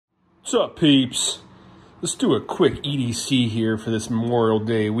What's up, peeps? Let's do a quick EDC here for this Memorial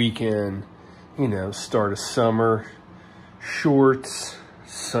Day weekend. You know, start of summer. Shorts,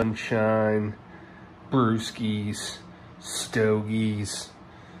 sunshine, brewskis, stogies,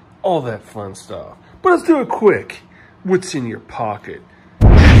 all that fun stuff. But let's do it quick. What's in your pocket? Who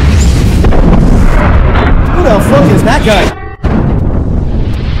the fuck is that guy?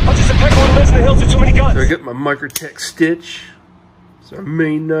 I'll just attack one lives in the hills with too many guns. So I got my Microtech stitch. It's our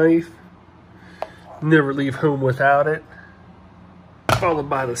main knife. Never leave home without it. Followed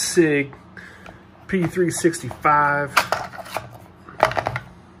by the Sig p365.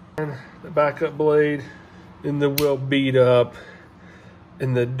 And the backup blade. And the well beat up.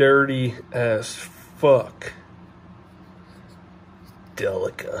 And the dirty as fuck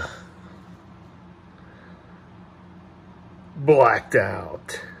Delica. Blacked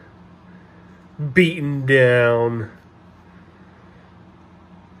out. Beaten down.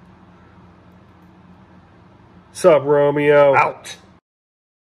 Sup, Romeo? Out.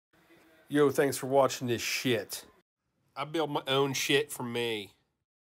 Yo, thanks for watching this shit. I build my own shit for me.